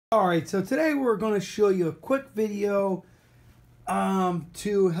Alright, so today we're going to show you a quick video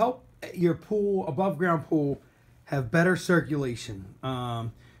to help your pool, above ground pool, have better circulation.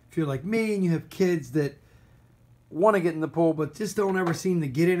 If you're like me and you have kids that want to get in the pool but just don't ever seem to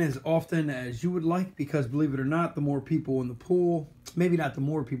get in as often as you would like, because believe it or not, the more people in the pool, maybe not the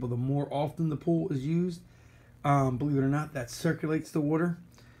more people, the more often the pool is used, believe it or not, that circulates the water.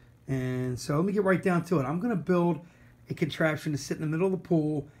 And so let me get right down to it. I'm going to build a contraption to sit in the middle of the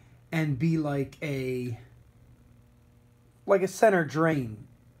pool and be like a center drain.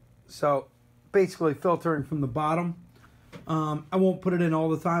 So basically filtering from the bottom. I won't put it in all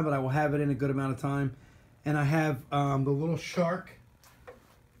the time, but I will have it in a good amount of time. And I have the little shark.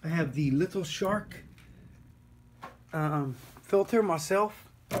 I have the little shark filter myself.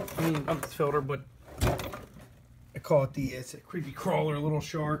 I mean, not the filter, but I call it it's a creepy crawler little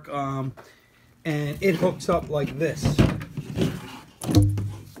shark. And it hooks up like this.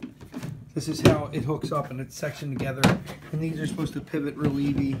 This is how it hooks up, and it's sectioned together. And these are supposed to pivot real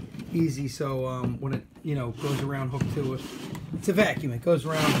easy. So when it goes around hooked to it, it's a vacuum. It goes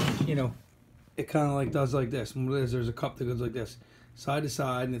around. It kind of like does like this. There's a cup that goes like this, side to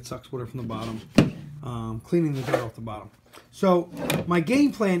side, and it sucks water from the bottom, cleaning the dirt off the bottom. So my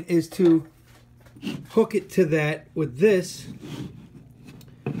game plan is to hook it to that with this.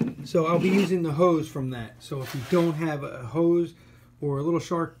 So I'll be using the hose from that. So if you don't have a hose or a little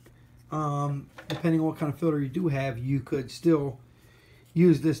shark, depending on what kind of filter you do have, you could still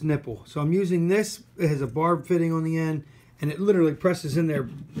use this nipple. So I'm using this. It has a barb fitting on the end, and it literally presses in there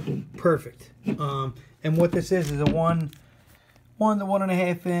perfect. And what this is a 1 to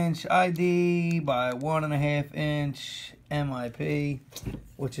 1.5 inch ID by 1.5 inch MIP,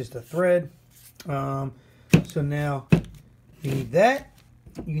 which is the thread. So now you need that.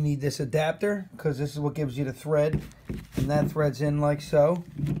 You need this adapter, because this is what gives you the thread, and that threads in like so.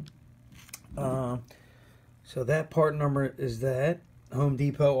 So that part number is that. Home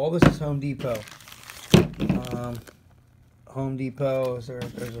Depot. All this is Home Depot. Home Depot.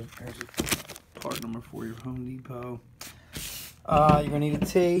 There's a part number for your Home Depot. You're gonna need a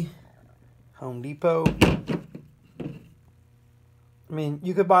T. Home Depot. I mean,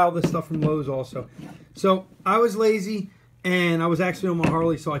 you could buy all this stuff from Lowe's also. So I was lazy, and I was actually on my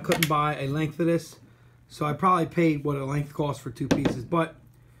Harley, so I couldn't buy a length of this. So I probably paid what a length costs for 2 pieces. But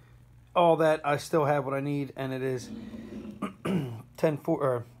all that, I still have what I need, and it is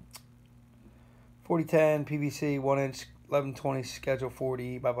 4010 PVC, 1 inch, 1120 schedule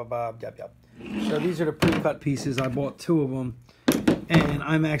 40, blah blah blah, yep yep. So these are the pre-cut pieces. I bought 2 of them, and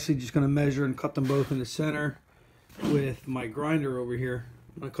I'm actually just going to measure and cut them both in the center with my grinder over here.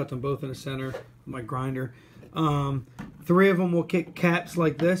 I'm going to cut them both in the center with my grinder. 3 of them will kick caps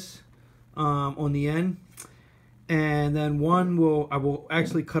like this on the end. And then one I will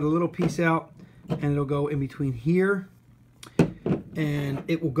actually cut a little piece out, and it'll go in between here, and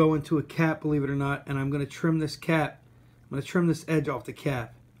it will go into a cap, believe it or not. And I'm going to trim this cap. I'm going to trim this edge off the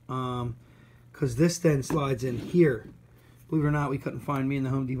cap, because this then slides in here. Believe it or not, me and the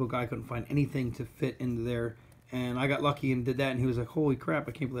Home Depot guy couldn't find anything to fit into there, and I got lucky and did that, and he was like, holy crap,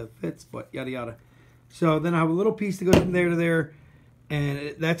 I can't believe that fits, but yada yada. So then I have a little piece to go from there to there,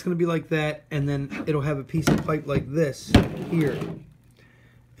 and that's going to be like that, and then it'll have a piece of pipe like this here.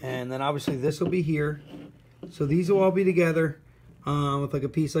 And then obviously this will be here. So these will all be together with like a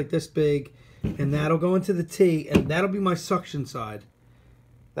piece like this big, and that'll go into the T, and that'll be my suction side.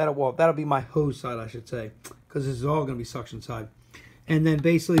 That'll be my hose side, I should say, because this is all going to be suction side. And then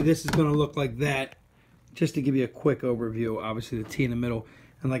basically this is going to look like that, just to give you a quick overview. Obviously the T in the middle,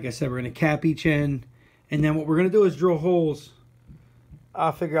 and like I said, we're going to cap each end, and then what we're going to do is drill holes.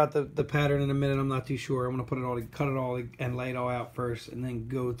 I'll figure out the pattern in a minute. I'm not too sure. I'm going to cut it all and lay it all out first, and then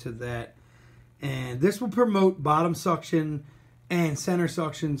go to that. And this will promote bottom suction and center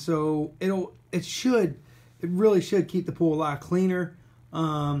suction, so it really should keep the pool a lot cleaner.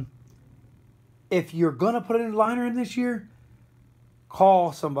 If you're going to put a liner in this year,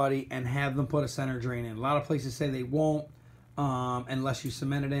 call somebody and have them put a center drain in. A lot of places say they won't unless you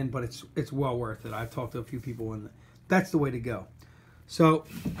cement it in, but it's well worth it. I've talked to a few people, and that's the way to go. So,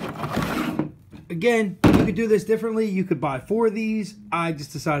 again, you could do this differently. You could buy 4 of these. I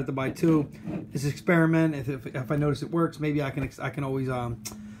just decided to buy 2. It's an experiment. If I notice it works, maybe I can always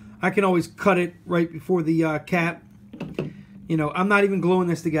cut it right before the cap. I'm not even gluing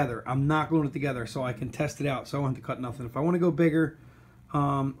this together. I'm not gluing it together, so I can test it out. So I don't have to cut nothing. If I want to go bigger,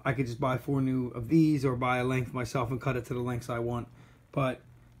 I could just buy 4 new of these, or buy a length myself and cut it to the lengths I want. But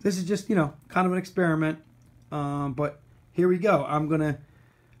this is just kind of an experiment. But here we go. I'm going to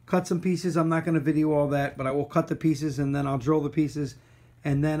cut some pieces. I'm not going to video all that, but I will cut the pieces, and then I'll drill the pieces,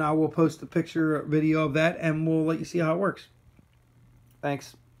 and then I will post a picture video of that, and we'll let you see how it works.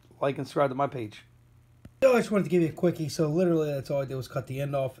 Thanks. Like and subscribe to my page. So I just wanted to give you a quickie. So literally that's all I did was cut the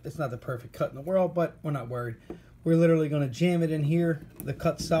end off. It's not the perfect cut in the world, but we're not worried. We're literally going to jam it in here, the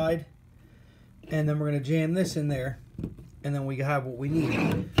cut side, and then we're going to jam this in there, and then we have what we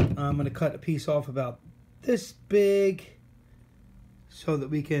need. I'm going to cut a piece off about this big so that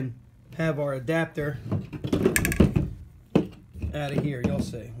we can have our adapter out of here. You'll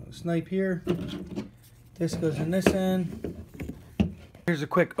see. Snipe here. This goes in this end. Here's a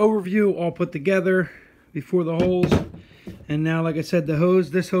quick overview all put together before the holes. And now, like I said, the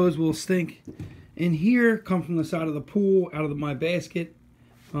hose, this hose will stink in here, come from the side of the pool, out of my basket.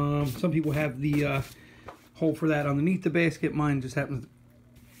 Some people have the hole for that underneath the basket. Mine just happens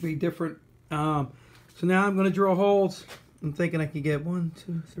to be different. So now I'm going to drill holes. I'm thinking I could get 1,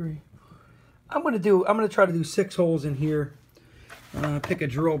 2, 3. I'm going to try to do 6 holes in here. Pick a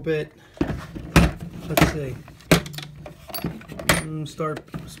drill bit. Let's see. Start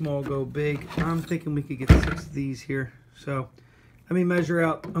small, go big. I'm thinking we could get 6 of these here. So let me measure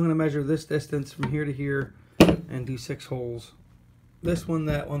out. I'm going to measure this distance from here to here and do 6 holes. This one,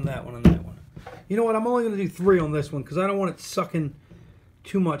 that one, that one, and that one. You know what? I'm only going to do 3 on this one because I don't want it sucking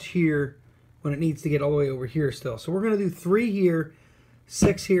too much here when it needs to get all the way over here still. So we're going to do 3 here,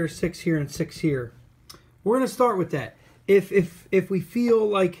 6 here, 6 here, and 6 here. We're going to start with that. If we feel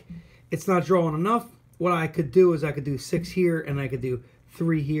like it's not drawing enough, what I could do is I could do 6 here, and I could do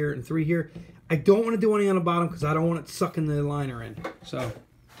 3 here and 3 here. I don't want to do any on the bottom because I don't want it sucking the liner in. So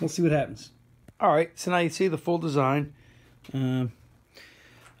we'll see what happens. All right, so now you see the full design.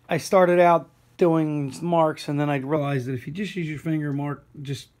 I started out doing marks, and then I realized that if you just use your finger mark,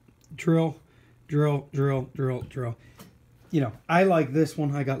 just drill, drill, drill, drill, drill. You know, I like this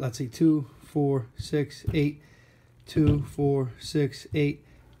one. I got, let's see, 2, 4, 6, 8, 2, 4, 6, 8,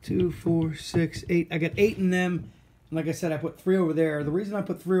 2, 4, 6, 8. I got 8 in them. And like I said, I put 3 over there. The reason I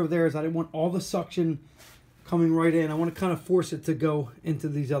put 3 over there is I didn't want all the suction coming right in. I want to kind of force it to go into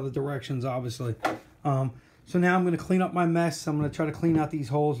these other directions, obviously. So now I'm going to clean up my mess. I'm going to try to clean out these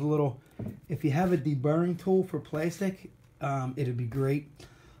holes a little. If you have a deburring tool for plastic, it'd be great.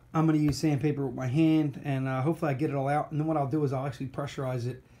 I'm going to use sandpaper with my hand, and hopefully I get it all out. And then what I'll do is I'll actually pressurize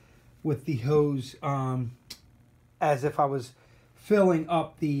it with the hose as if I was filling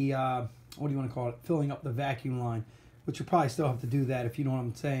up the, what do you want to call it? Filling up the vacuum line, which you probably still have to do that if you know what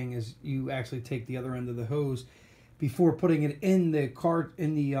I'm saying, is you actually take the other end of the hose before putting it in the cart,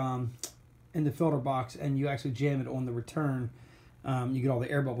 in the filter box, and you actually jam it on the return. You get all the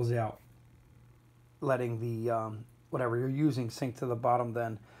air bubbles out, letting the whatever you're using sink to the bottom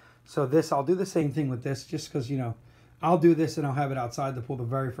then. So this, I'll do the same thing with this, just because, you know, I'll do this and I'll have it outside the pool the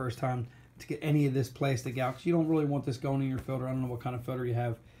very first time to get any of this plastic out, because you don't really want this going in your filter. I don't know what kind of filter you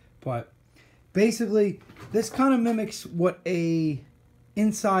have, but basically this kind of mimics what a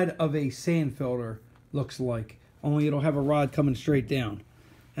inside of a sand filter looks like, only it'll have a rod coming straight down.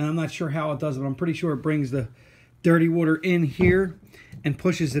 And I'm not sure how it does it, but I'm pretty sure it brings the dirty water in here and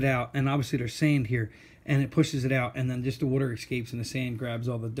pushes it out. And obviously there's sand here, and it pushes it out, and then just the water escapes and the sand grabs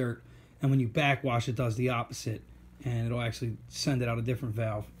all the dirt. And when you backwash, it does the opposite, and it'll actually send it out a different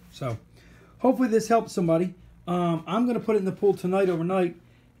valve. So hopefully this helps somebody. I'm going to put it in the pool tonight overnight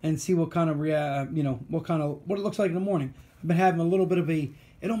and see what kind of what it looks like in the morning. I've been having a little bit of it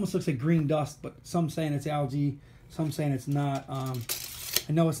almost looks like green dust, but some saying it's algae, some saying it's not.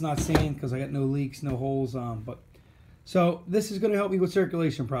 I know it's not sand because I got no leaks, no holes. So this is going to help me with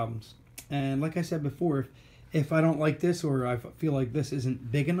circulation problems. And like I said before, if I don't like this, or I feel like this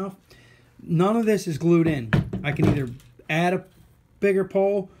isn't big enough, none of this is glued in. I can either add a bigger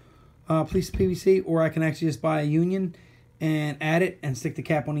pole, piece of PVC, or I can actually just buy a union and add it and stick the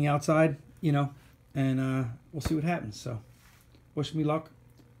cap on the outside, you know, and we'll see what happens. So wish me luck.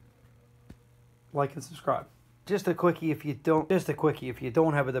 Like and subscribe. Just a quickie if you don't have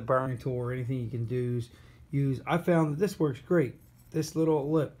a deburring tool or anything you can use. I found that this works great. This little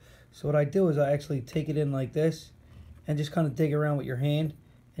lip. So what I do is I actually take it in like this and just kind of dig around with your hand,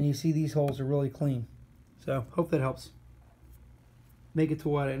 and you see these holes are really clean. So hope that helps. Make a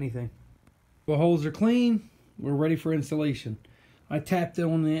tool out of anything. The holes are clean. We're ready for installation. I tapped it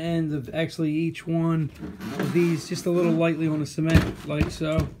on the end of actually each one of these just a little lightly on the cement, like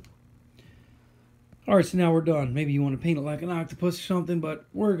so. Alright, so now we're done. Maybe you want to paint it like an octopus or something, but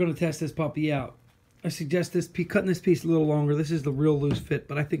we're going to test this puppy out. I suggest cutting this piece a little longer. This is the real loose fit,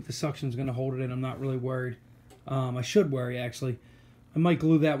 but I think the suction's going to hold it in. I'm not really worried. I should worry, actually. I might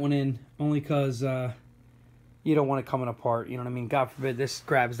glue that one in, only because you don't want it coming apart. You know what I mean? God forbid this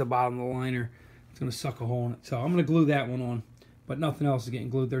grabs the bottom of the liner. It's going to suck a hole in it. So I'm going to glue that one on. but nothing else is getting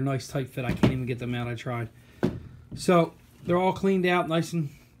glued. They're nice tight fit. I can't even get them out. I tried. So they're all cleaned out, nice and,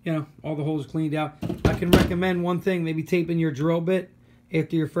 you know, all the holes are cleaned out. I can recommend one thing, maybe taping your drill bit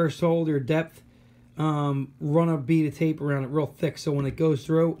after your first hole, your depth. Run a bead of tape around it real thick so when it goes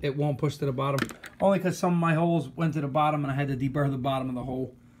through, it won't push to the bottom. Only because some of my holes went to the bottom and I had to deburr the bottom of the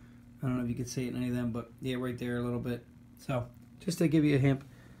hole. I don't know if you could see it in any of them, but yeah, right there a little bit. So, just to give you a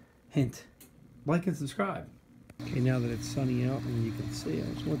hint. Like and subscribe. Okay, now that it's sunny out and you can see, I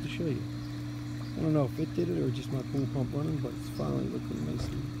just wanted to show you. I don't know if it did it or just my pool pump running, but it's finally looking nice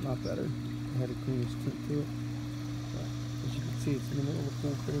and a lot better. I had a cleanish tint to it. But as you can see, it's in the middle of the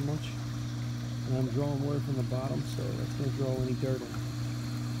pool pretty much. And I'm drawing water from the bottom, so that's going to draw any dirt in.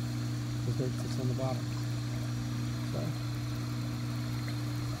 Because dirt sits on the bottom. So,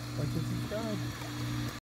 like and subscribe.